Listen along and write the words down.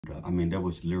I mean, there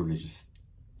was literally just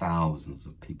thousands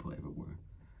of people everywhere.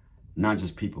 Not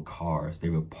just people, cars. They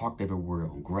were parked everywhere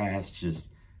on grass, just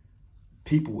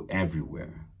people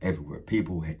everywhere, everywhere.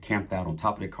 People had camped out on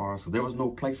top of their cars, so there was no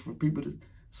place for people to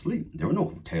sleep. There were no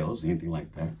hotels, anything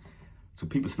like that. So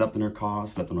people slept in their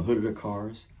cars, slept on the hood of their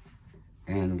cars.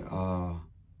 And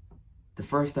the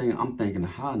first thing I'm thinking,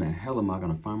 how in the hell am I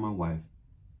going to find my wife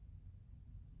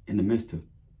in the midst of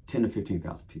 10 to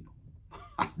 15,000 people?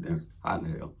 How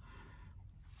in the hell?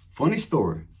 Funny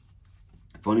story.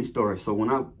 Funny story. So when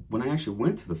I actually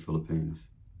went to the Philippines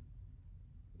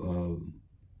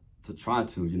to try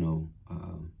to,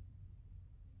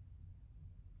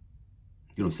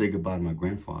 say goodbye to my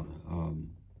grandfather,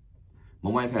 my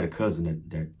wife had a cousin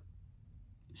that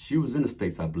she was in the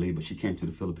States, I believe, but she came to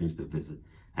the Philippines to visit.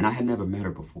 And I had never met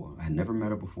her before.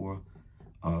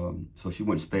 So she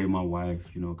went and stayed with my wife,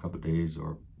 a couple of days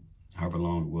or however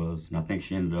long it was. And I think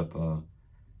she ended up,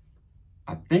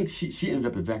 she ended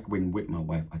up evacuating with my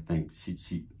wife, I think.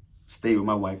 She stayed with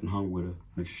my wife and hung with her,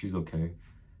 make sure she's okay.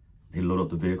 They loaded up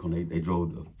the vehicle and they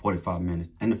drove 45 minutes.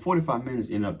 And the 45 minutes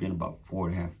ended up being about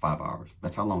 4.5, 5 hours.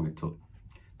 That's how long it took.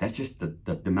 That's just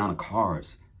the amount of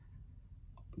cars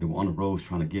that were on the roads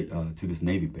trying to get to this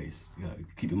Navy base.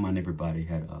 Keep in mind, everybody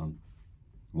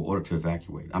were ordered to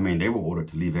evacuate. I mean, they were ordered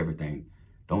to leave everything.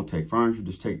 Don't take furniture,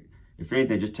 just take, if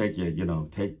anything, just take your,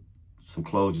 take some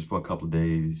clothes just for a couple of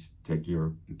days, take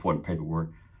your important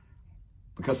paperwork.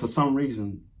 Because for some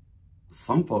reason,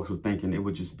 some folks were thinking it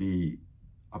would just be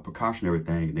a precautionary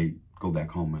thing and they go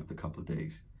back home after a couple of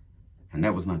days. And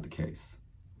that was not the case.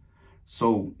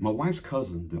 So my wife's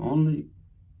cousin, the only,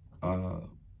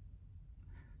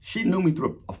 she knew me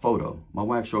through a photo. My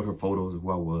wife showed her photos of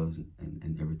who I was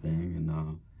and everything.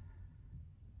 And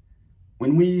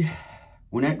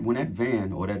when that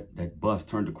van or that bus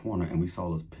turned the corner and we saw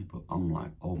those people, I'm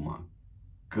like, oh my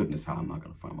goodness, how am I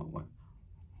gonna find my wife?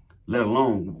 Let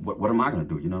alone, what am I gonna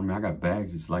do? You know what I mean? I got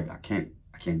bags. It's like I can't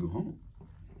go home.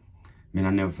 I mean, I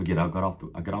never forget. I got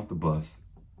off the bus,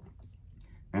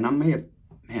 and I may have,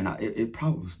 man, it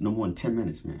probably was no more than 10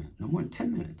 minutes, man. No more than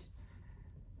 10 minutes.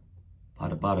 By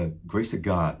the grace of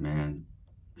God, man,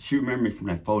 she remembered me from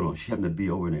that photo. She happened to be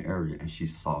over in the area, and she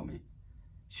saw me.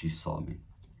 She saw me.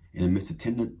 In the midst of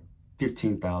 10 to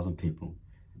 15,000 people,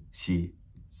 she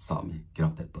saw me get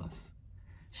off that bus.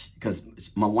 Because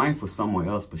my wife was somewhere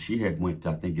else, but she had went to,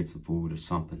 I think, get some food or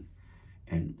something.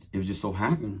 And it was just so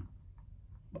happened,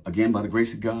 again, by the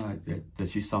grace of God, that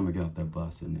she saw me get off that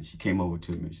bus. And then she came over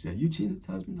to me and she said, "You Gina's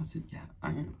husband?" I said, "Yeah, I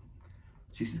am."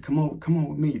 She said, come on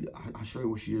with me. I'll show you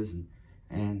where she is.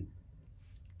 And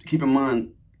keep in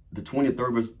mind, the 20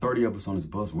 or 30 of us on this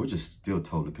bus, we're just still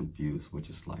totally confused. We're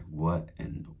just like, what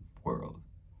in the world?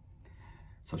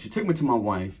 So she took me to my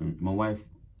wife, and my wife,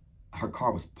 her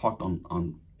car was parked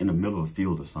in the middle of a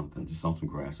field or something, just on some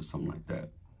grass or something like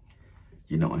that.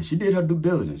 And she did her due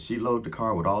diligence. She loaded the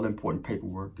car with all the important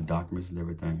paperwork, the documents and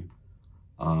everything.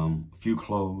 A few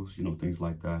clothes, things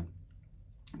like that.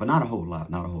 But not a whole lot.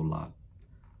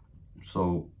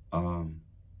 So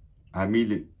I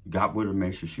immediately got with her,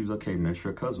 made sure she was okay, made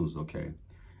sure her cousin was okay.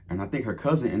 And I think her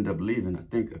cousin ended up leaving, I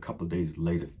think, a couple of days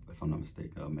later, if I'm not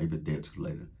mistaken, maybe a day or two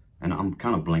later. And I'm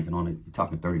kind of blanking on it. You're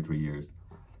talking 33 years,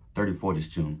 34 this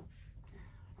June.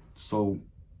 So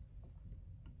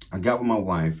I got with my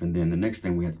wife, and then the next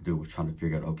thing we had to do was try to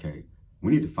figure out, okay,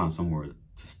 we need to find somewhere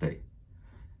to stay.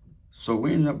 So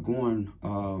we ended up going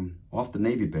off the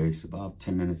Navy base, about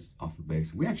 10 minutes off the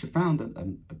base. We actually found a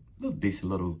little decent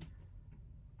little,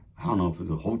 I don't know if it was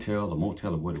a hotel, a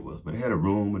motel, or what it was, but it had a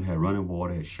room, and had running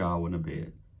water, had a shower and a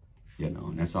bed,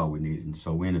 and that's all we needed. And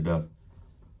so we ended up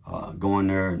going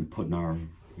there and putting our,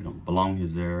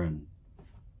 belongings there, and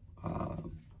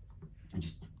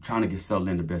just trying to get settled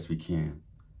in the best we can.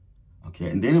 Okay,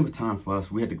 and then it was time for us,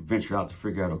 we had to venture out to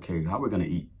figure out, okay, how we're gonna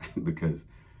eat, because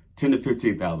 10 to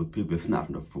 15,000 people, it's not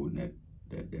enough food in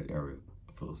that area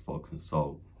for those folks. And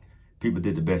so people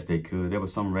did the best they could. There were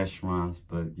some restaurants,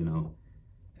 but,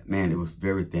 man, it was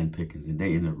very thin pickings, and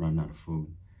they ended up running out of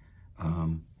food.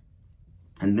 And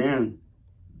then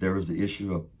there was the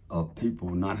issue of people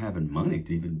not having money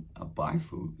to even buy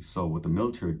food. So what the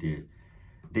military did,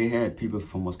 they had people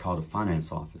from what's called a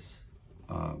finance office,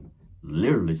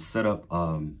 literally set up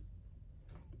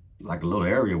like a little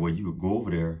area where you would go over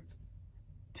there,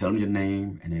 tell them your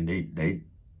name, and then they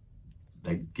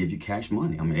give you cash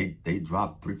money. I mean, they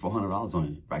drop $300-400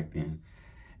 on you right then.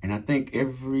 And I think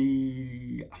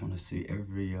every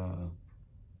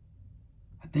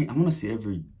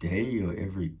day or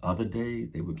every other day,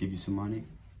 they would give you some money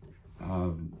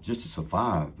just to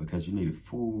survive, because you needed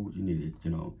food, you needed,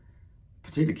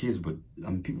 particularly kids, but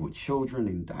people with children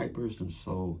and diapers, and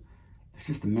so it's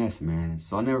just a mess, man.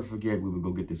 So I'll never forget, we would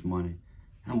go get this money.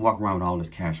 And I'm walking around with all this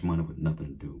cash money with nothing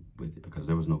to do with it because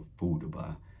there was no food to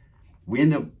buy. We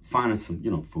ended up finding some,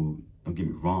 food. Don't get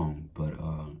me wrong, but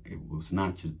it was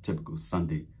not your typical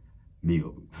Sunday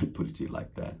meal, put it to you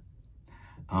like that.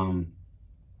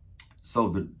 So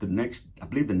the next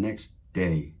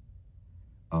day,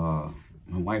 my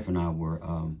wife and I were,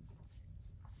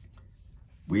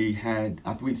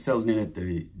 after we settled in at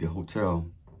the hotel,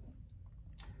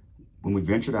 when we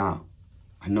ventured out,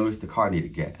 I noticed the car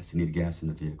needed gas. It needed gas in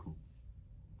the vehicle.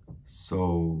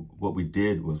 So what we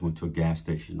did was went to a gas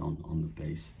station on the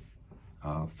base,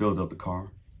 filled up the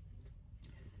car,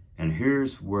 and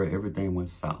here's where everything went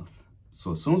south.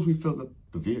 So as soon as we filled up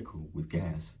the vehicle with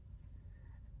gas,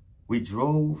 we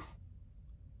drove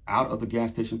out of the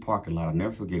gas station parking lot. I'll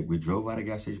never forget, we drove out of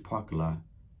the gas station parking lot.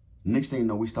 Next thing you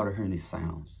know, we started hearing these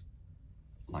sounds,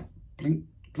 like blink,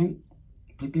 blink,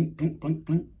 blink, blink, blink, blink,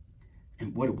 blink.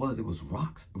 And what it was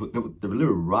rocks. There were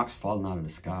literally rocks falling out of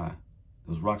the sky.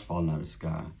 There was rocks falling out of the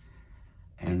sky.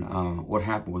 And what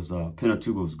happened was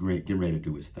Pinatubo was getting ready to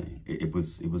do its thing. It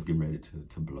was getting ready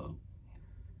to blow.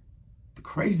 The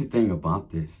crazy thing about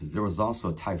this is there was also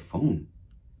a typhoon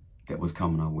that was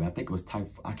coming our way. I think it was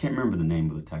I can't remember the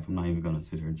name of the typhoon. I'm not even gonna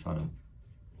sit here and try to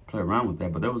play around with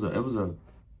that. But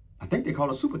I think they call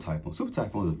it a super typhoon. Super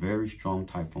typhoon is a very strong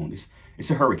typhoon.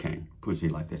 It's a hurricane, put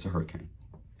it like that. It's a hurricane,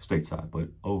 stateside, but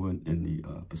over in the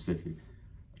Pacific,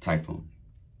 typhoon.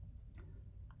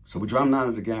 So we're driving out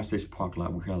of the gas station parking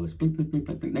lot. We hear all this blink, blink, blink,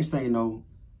 blink, blink. Next thing you know,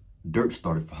 dirt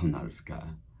started falling out of the sky.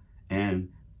 And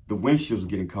the windshields were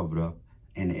getting covered up.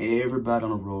 And everybody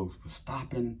on the road was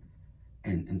stopping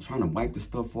and trying to wipe the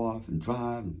stuff off and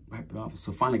drive and wipe it off.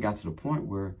 So finally got to the point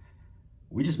where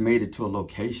we just made it to a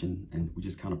location and we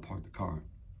just kind of parked the car.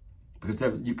 Because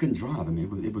you couldn't drive. I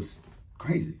mean, it was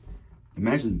crazy.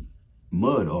 Imagine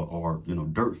mud or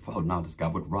dirt falling out of the sky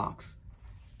with rocks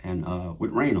and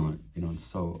with rain on it,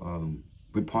 So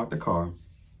we parked the car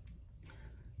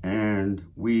and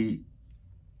we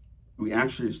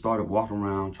actually started walking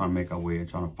around trying to make our way and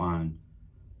trying to find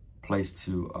a place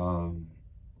to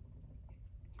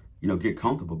get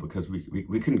comfortable because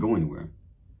we couldn't go anywhere.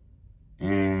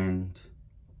 And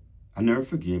I never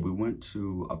forget, we went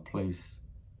to a place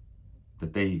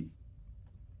that they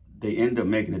ended up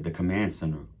making it the command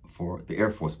center for the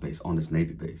Air Force base on this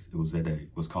Navy base. It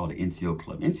was called the NCO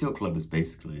Club. NCO Club is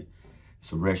basically,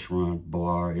 it's a restaurant,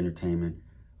 bar, entertainment.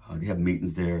 They have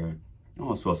meetings there,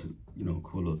 all sorts of,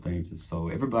 cool little things. And so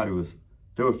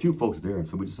there were a few folks there.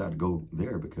 So we decided to go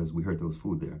there because we heard there was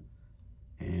food there.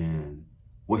 And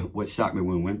what shocked me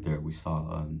when we went there, we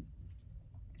saw,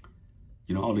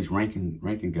 all these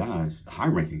ranking guys,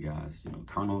 high-ranking guys,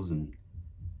 colonels and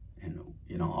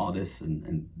all this.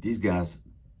 And these guys,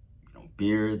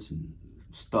 beards and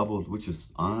stubbles, which is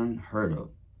unheard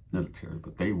of military,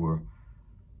 but they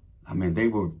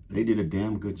did a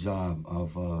damn good job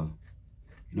of,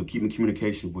 keeping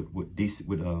communication with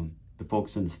the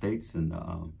folks in the States and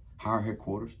higher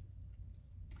headquarters.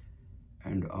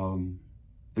 And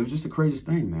it was just the craziest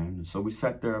thing, man. And so we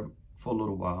sat there for a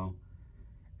little while,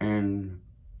 and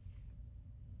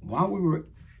while we were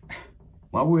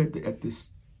at the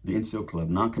NCO Club,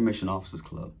 Non-Commissioned Officers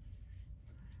Club,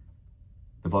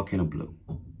 the volcano blew.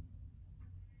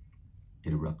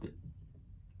 It erupted,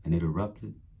 and it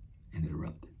erupted, and it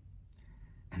erupted.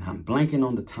 And I'm blanking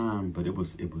on the time, but it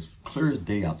was clear as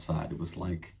day outside. It was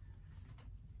like,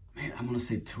 man, I'm gonna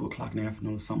say 2 o'clock in the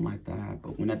afternoon or something like that.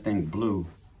 But when that thing blew,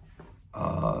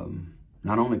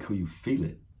 not only could you feel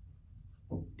it,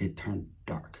 it turned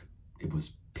dark. It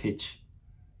was pitch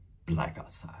black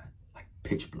outside, like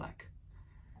pitch black.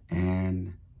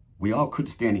 And we all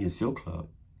couldn't stay in the NCO Club.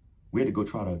 We had to go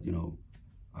try to,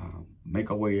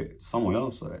 make our way somewhere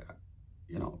else,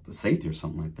 to safety or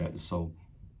something like that. And so,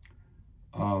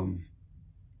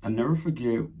 I never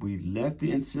forget, we left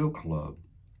the NCO Club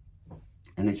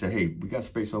and they said, hey, we got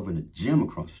space over in the gym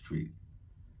across the street.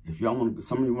 If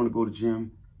some of you want to go to the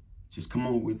gym, just come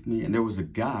on with me. And there was a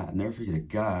guy, I never forget, a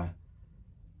guy,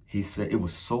 he said it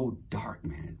was so dark,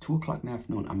 man. 2 o'clock in the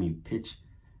afternoon, I mean, pitch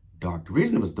dark. The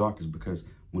reason it was dark is because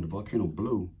when the volcano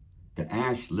blew, the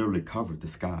ash literally covered the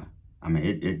sky. I mean,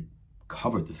 it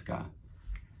covered the sky.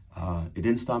 It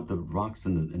didn't stop the rocks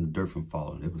and the dirt from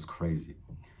falling. It was crazy.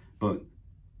 But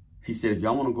he said, if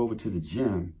y'all want to go over to the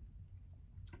gym,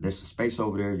 there's some space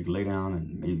over there. You can lay down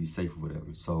and maybe be safe or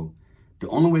whatever. So the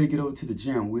only way to get over to the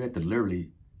gym, we had to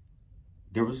literally,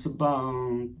 there was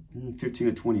about 15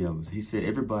 or 20 of us. He said,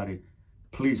 everybody,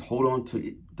 please hold on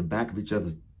to the back of each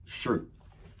other's shirt.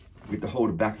 We had to hold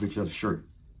the back of each other's shirt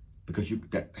because you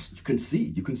couldn't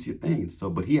see a thing. So,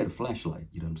 but he had a flashlight,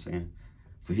 you know what I'm saying?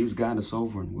 So he was guiding us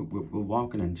over, and we're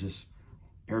walking, and just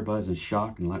everybody's in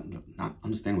shock and not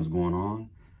understanding what's going on.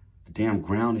 The damn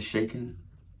ground is shaking.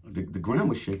 The ground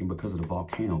was shaking because of the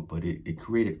volcano, but it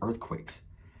created earthquakes.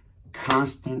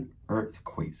 Constant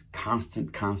earthquakes.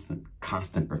 Constant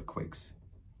earthquakes.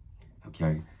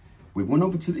 Okay. We went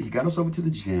over he got us over to the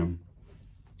gym.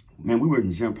 Man, we were in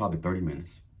the gym probably 30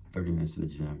 minutes. 30 minutes in the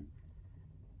gym.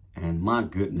 And my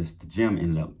goodness, the gym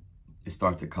it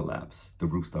started to collapse. The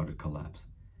roof started to collapse.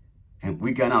 And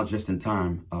we got out just in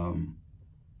time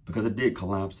because it did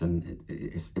collapse, and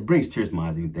it brings tears to my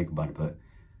eyes to even think about it. But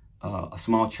a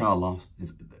small child lost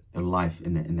their life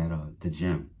in the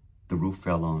gym. The roof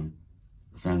fell on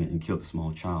the family and killed the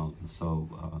small child. And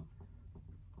so,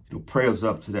 prayers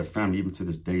up to that family, even to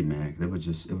this day, man. It was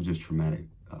just traumatic.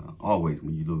 Always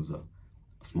when you lose a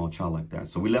small child like that.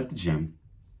 So we left the gym,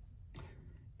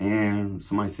 and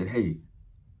somebody said, "Hey,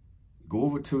 go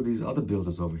over to these other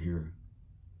buildings over here,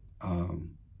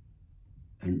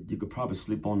 and you could probably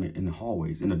sleep in the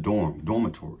hallways, in the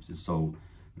dormitories." And so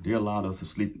they allowed us to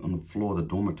sleep on the floor of the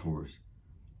dormitories.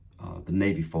 The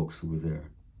Navy folks who were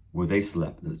there, where they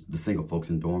slept, the single folks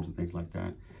in dorms and things like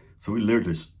that. So we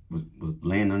literally was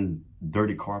laying on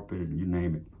dirty carpet and you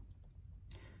name it.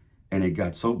 And it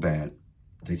got so bad,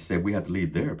 they said we had to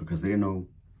leave there because they didn't know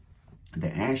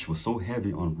the ash was so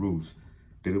heavy on roofs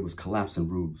that it was collapsing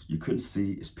roofs. You couldn't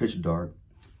see, it's pitch dark.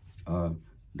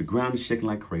 The ground is shaking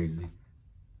like crazy.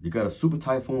 You got a super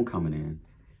typhoon coming in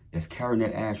that's carrying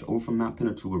that ash over from Mount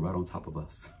Pinatubo right on top of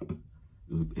us.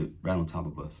 Right on top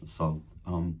of us. And so,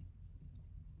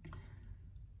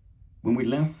 when we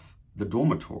left the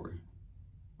dormitory,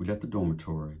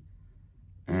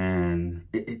 and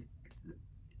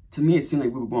to me, it seemed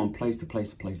like we were going place to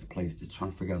place, just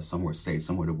trying to figure out somewhere safe,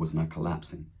 somewhere that was not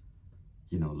collapsing.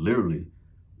 Literally,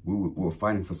 we were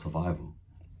fighting for survival.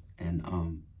 And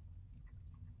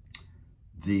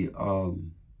the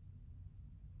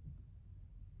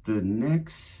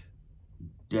next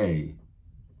day,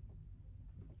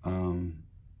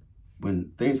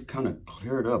 when things kind of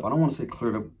cleared up, I don't want to say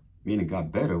cleared up meaning it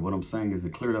got better. What I'm saying is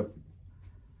it cleared up.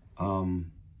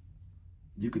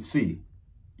 You could see,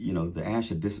 the ash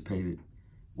had dissipated.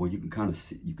 Well, you can kind of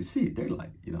see, you could see it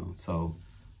daylight, So,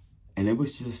 and it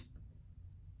was just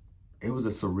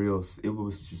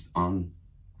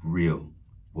unreal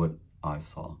what I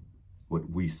saw, what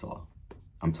we saw.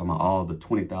 I'm talking about all the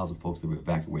 20,000 folks that were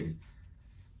evacuated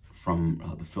from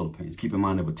the Philippines. Keep in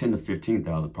mind, there were 10 to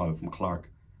 15,000 probably from Clark.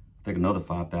 I think another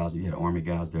 5,000, you had Army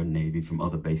guys there, Navy, from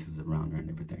other bases around there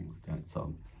and everything like that.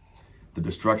 So the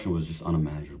destruction was just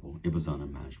unimaginable. It was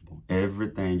unimaginable.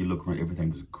 Everything, you look around,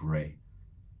 everything was gray.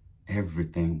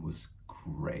 Everything was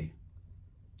gray.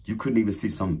 You couldn't even see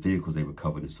some vehicles, they were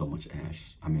covered in so much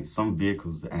ash. I mean, some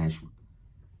vehicles, the ash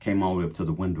came all the way up to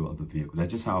the window of the vehicle.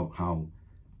 That's just how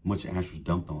much ash was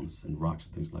dumped on us, and rocks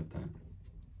and things like that.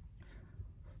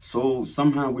 So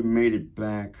somehow we made it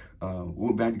back. We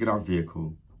went back to get our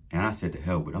vehicle. And I said, to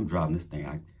hell with it, I'm driving this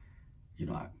thing.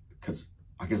 Because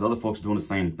I guess other folks are doing the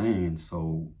same thing. And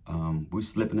so we're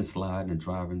slipping and sliding and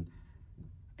driving.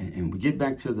 And we get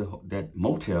back to that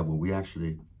motel where we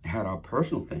actually had our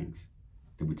personal things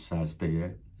that we decided to stay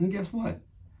at. And guess what?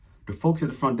 The folks at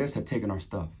the front desk had taken our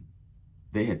stuff.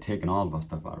 They had taken all of our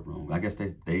stuff out of the room. I guess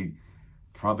they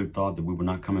probably thought that we were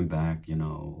not coming back,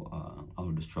 all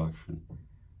the destruction.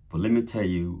 But let me tell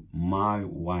you, my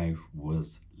wife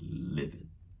was livid.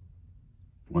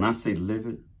 When I say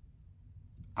livid,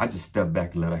 I just stepped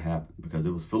back and let her happen because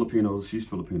it was Filipinos. She's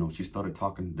Filipino. She started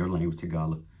talking their language,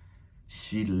 Tagalog.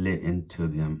 She lit into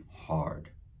them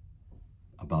hard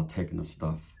about taking her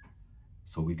stuff.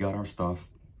 So we got our stuff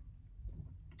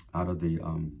out of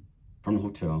from the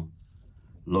hotel,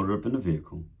 loaded up in the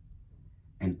vehicle.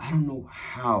 And I don't know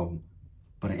how,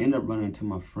 but I ended up running into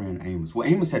my friend Amos. Well,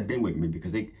 Amos had been with me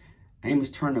because Amos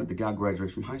Turner, the guy I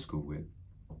graduated from high school with,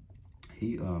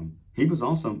 he was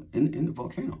also in the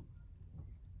volcano.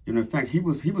 In fact, he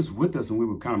was with us, and we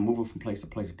were kind of moving from place to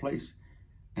place to place.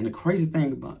 And the crazy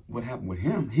thing about what happened with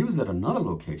him, he was at another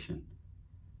location,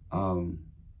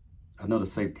 another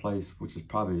safe place, which is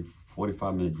probably a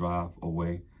 45-minute drive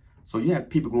away. So you had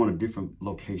people going to different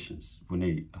locations when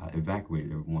they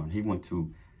evacuated everyone. He went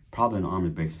to probably an army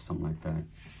base or something like that.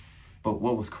 But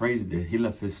what was crazy that he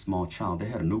left his small child. They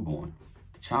had a newborn.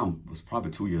 The child was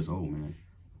probably 2 years old, man.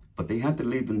 But they had to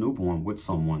leave the newborn with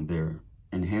someone there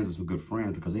in the hands of some good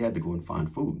friends because they had to go and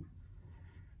find food.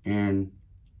 And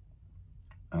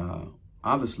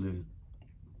obviously,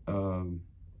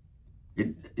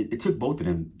 it took both of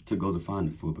them to go to find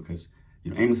the food because,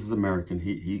 Amos is American.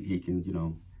 He can,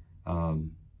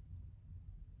 you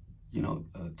know,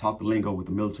 talk the lingo with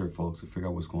the military folks to figure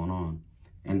out what's going on.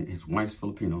 And his wife's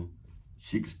Filipino.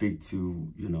 She could speak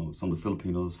to, you know, some of the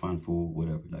Filipinos, find food,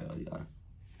 whatever.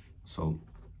 So,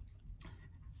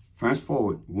 fast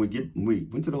forward, we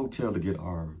went to the hotel to get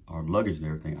our luggage and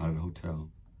everything out of the hotel.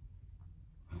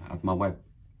 After my wife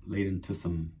laid into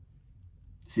some,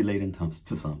 she laid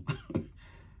into some.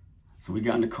 So we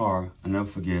got in the car. I'll never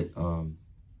forget,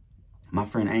 my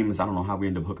friend Amos, I don't know how we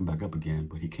ended up hooking back up again,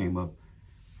 but he came up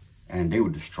and they were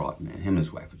distraught, man. Him and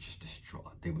his wife were just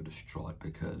distraught. They were distraught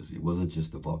because it wasn't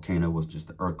just the volcano, it wasn't just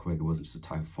the earthquake, it wasn't just a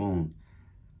typhoon.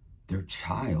 Their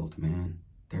child, man,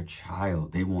 their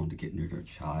child, they wanted to get near their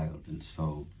child. And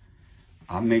so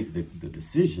I made the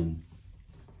decision,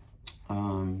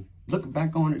 looking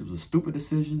back on it, it was a stupid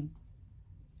decision,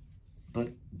 but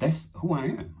that's who I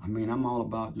am. I mean, I'm all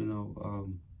about, you know,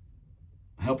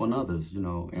 helping others, you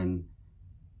know, and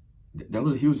that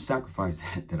was a huge sacrifice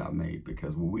that I made,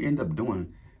 because what we end up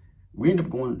doing, we end up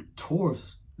going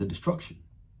towards the destruction.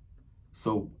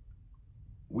 So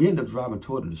we end up driving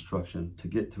toward the destruction to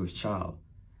get to his child.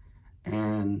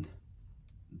 And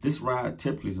this ride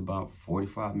typically is about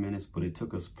 45 minutes, but it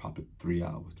took us probably 3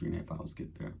 hours, 3.5 hours to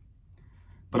get there.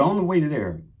 But on the way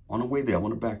there, I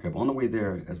want to back up. On the way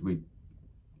there, as we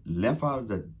left out of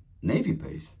the Navy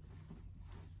base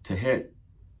to head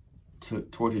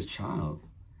toward his child,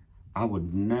 I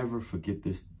would never forget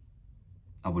this.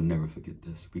 I would never forget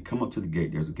this. We come up to the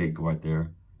gate. There's a gate guard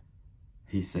there.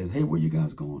 He says, "Hey, where you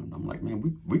guys going?" I'm like,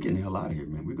 "Man, we're getting the hell out of here,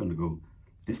 man. We're going to go."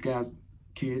 This guy's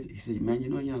kids, he said, "Man, you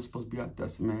know you're not supposed to be out there." I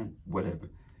said, "Man, whatever.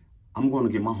 I'm going to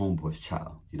get my homeboy's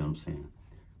child." You know what I'm saying?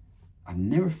 I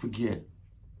never forget,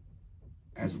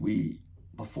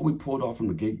 before we pulled off from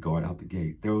the gate guard out the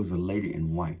gate, there was a lady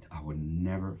in white. I would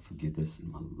never forget this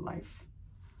in my life.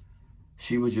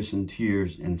 She was just in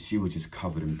tears, and she was just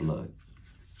covered in blood.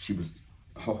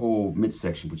 Her whole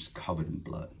midsection was just covered in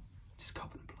blood, just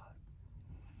covered in blood.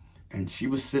 And she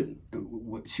was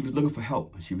she was looking for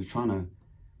help. She was trying to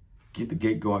get the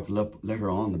gate guard to let her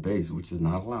on the base, which is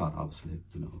not allowed, obviously,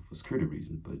 you know, for security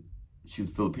reasons. But she was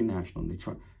a Philippine national, and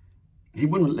he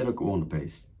wouldn't let her go on the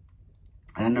base.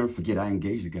 And I never forget, I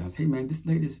engaged the guys. "Hey, man, this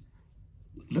lady's,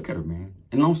 look at her, man."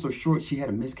 And long story short, she had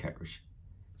a miscarriage.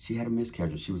 She had a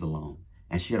miscarriage. She was alone.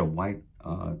 And she had a white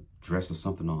dress or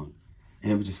something on.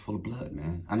 And it was just full of blood,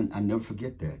 man. I never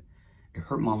forget that. It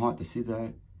hurt my heart to see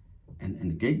that.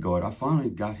 And the gate guard, I finally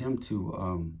got him to,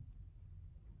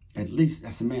 I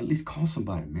said, "Man, at least call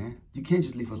somebody, man. You can't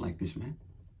just leave her like this, man.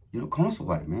 You know, call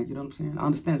somebody, man." You know what I'm saying? I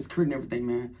understand security and everything,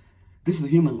 man. This is a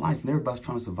human life, and everybody's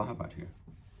trying to survive out here.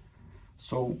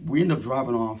 So we end up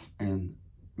driving off, and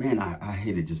man, I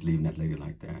hated just leaving that lady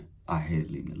like that. I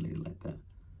hated leaving that lady like that.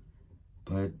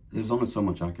 But there's only so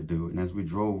much I could do. And as we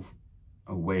drove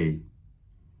away,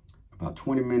 about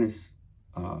 20 minutes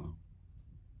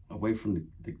away from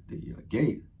the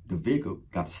gate, the vehicle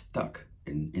got stuck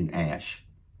in ash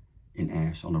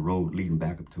on the road leading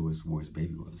back up to where his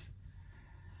baby was.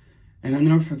 And I'll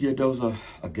never forget, there was a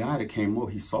guy that came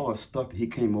over. He saw us stuck. He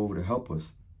came over to help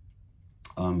us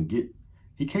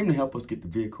He came to help us get the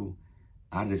vehicle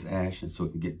out of this ash and so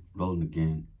it can get rolling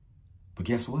again. But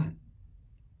guess what?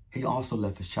 He also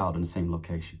left his child in the same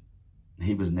location.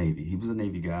 He was Navy. He was a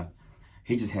Navy guy.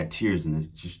 He just had tears in his,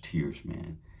 just tears,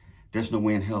 man. There's no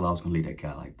way in hell I was going to leave that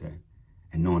guy like that.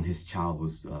 And knowing his child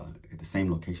was at the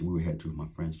same location we were headed to with my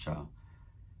friend's child.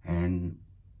 And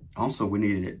also we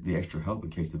needed the extra help in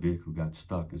case the vehicle got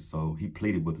stuck. And so he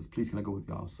pleaded with us, "Please, can I go with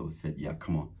y'all?" So I said, "Yeah,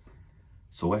 come on."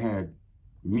 So I had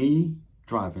me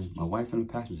driving, my wife on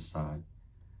the passenger side.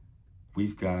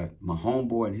 We've got my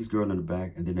homeboy and his girl in the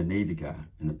back, and then the Navy guy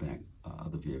in the back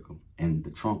of the vehicle. And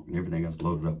the trunk and everything else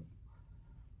loaded up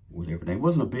with everything. It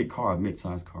wasn't a big car, a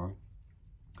mid-sized car.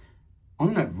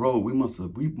 On that road, we must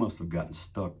have gotten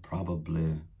stuck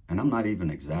probably, and I'm not even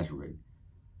exaggerating,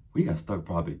 we got stuck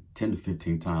probably 10 to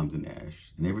 15 times in the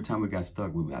ash. And every time we got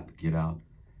stuck, we would have to get out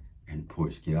and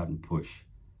push, get out and push.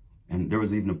 And there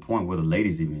was even a point where the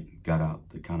ladies even got out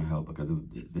to kind of help, because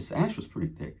this ash was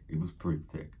pretty thick. It was pretty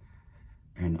thick.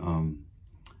 And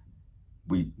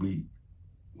we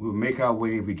would make our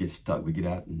way, we get stuck, we get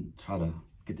out and try to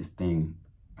get this thing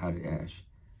out of the ash.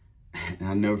 And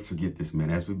I never forget this, man.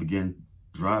 As we began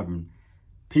driving,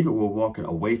 people were walking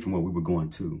away from where we were going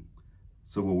to.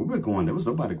 So where we were going, there was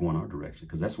nobody going our direction,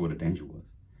 because that's where the danger was.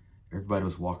 Everybody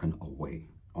was walking away.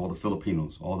 All the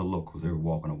Filipinos, all the locals, they were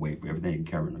walking away with everything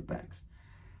carrying their backs.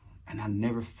 And I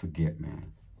never forget,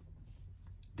 man,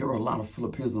 there were a lot of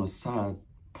Filipinos on the side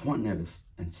pointing at us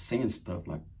and saying stuff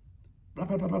like, blah,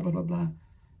 blah, blah, blah, blah, blah, blah.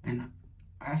 And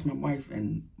I asked my wife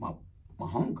and my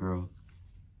homegirl,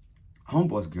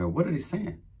 Homeboy's girl, what are they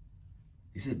saying?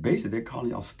 He said, basically, they're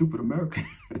calling y'all stupid Americans.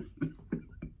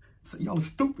 So y'all are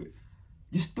stupid.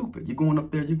 You're stupid. You're going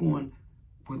up there. You're going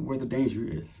where the danger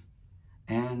is.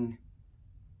 And,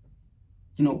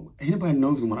 you know, anybody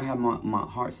knows me, when I have my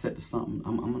heart set to something,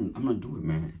 I'm gonna do it,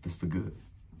 man, if it's for good.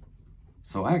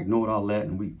 So I ignored all that,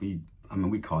 and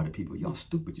we called it people, y'all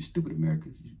stupid. You stupid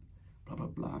Americans. Blah, blah,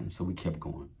 blah. And so we kept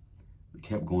going. We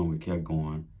kept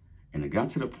going. And it got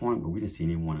to the point where we didn't see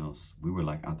anyone else. We were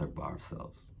like out there by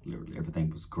ourselves. Literally, everything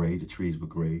was gray. The trees were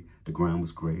gray. The ground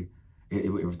was gray.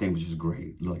 Everything was just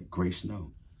gray, like gray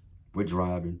snow. We're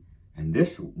driving. And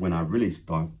this, when I really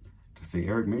start to say,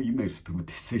 Eric, maybe you made a stupid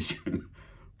decision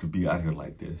to be out here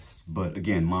like this. But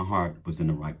again, my heart was in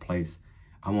the right place.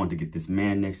 I wanted to get this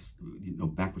man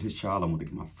back with his child. I wanted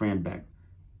to get my friend back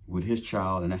with his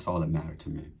child. And that's all that mattered to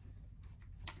me.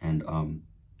 And,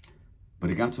 but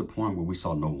it got to a point where we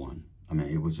saw no one. I mean,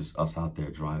 it was just us out there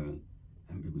driving.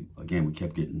 And we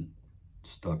kept getting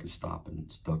stuck and stopping,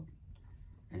 stuck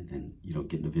and you know,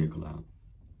 getting the vehicle out.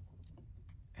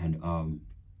 And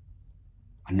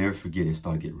I never forget, it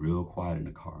started to get real quiet in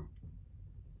the car.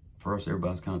 First,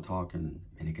 everybody's kind of talking,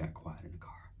 and it got quiet in the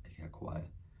car. It got quiet.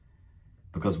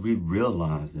 Because we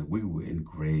realized that we were in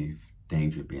grave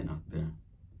danger being out there.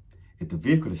 If the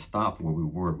vehicle had stopped where we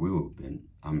would have been,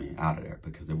 I mean, out of there,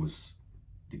 because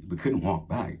we couldn't walk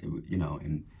back, you know,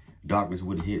 and darkness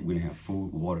would have hit. We didn't have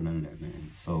food, water, none of that, man.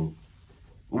 So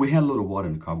we had a little water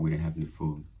in the car, but we didn't have any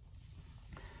food.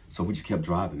 So we just kept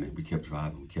driving, man. We kept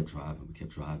driving.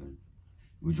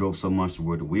 We drove so much to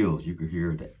where the wheels, you could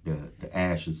hear the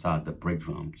ash inside the brake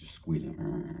drum just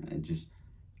squealing. And just,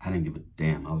 I didn't give a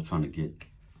damn. I was trying to get,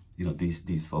 you know,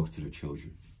 these folks to their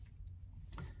children.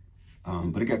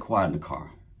 But it got quiet in the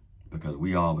car because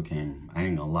we all became, I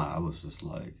ain't gonna lie, I was just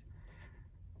like,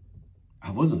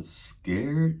 I wasn't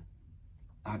scared.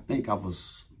 I think I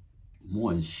was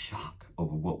more in shock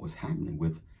over what was happening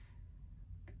with,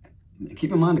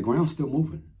 keep in mind, the ground's still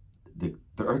moving. The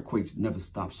earthquakes never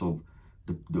stopped. So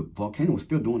the volcano was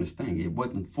still doing its thing. It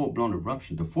wasn't full-blown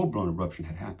eruption. The full-blown eruption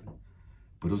had happened,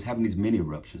 but it was having these mini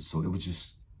eruptions. So it was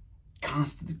just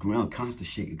constant, the ground constant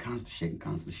shaking.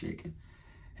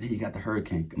 And then you got the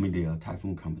the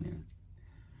typhoon coming in.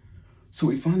 So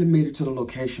we finally made it to the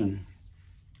location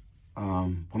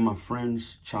where my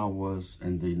friend's child was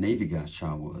and the Navy guy's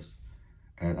child was.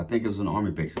 I think it was an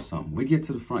Army base or something. We get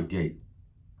to the front gate.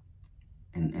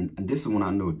 And this is when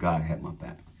I knew God had my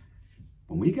back.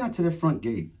 When we got to the front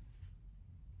gate,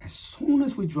 as soon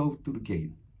as we drove through the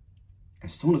gate,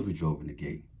 as soon as we drove in the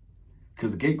gate,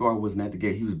 because the gate guard wasn't at the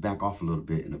gate, he was back off a little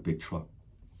bit in a big truck.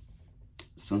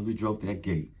 As soon as we drove to that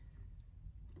gate,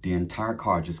 the entire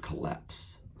car just collapsed.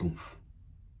 Boof.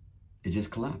 It just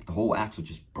collapsed. The whole axle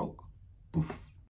just broke. Boof.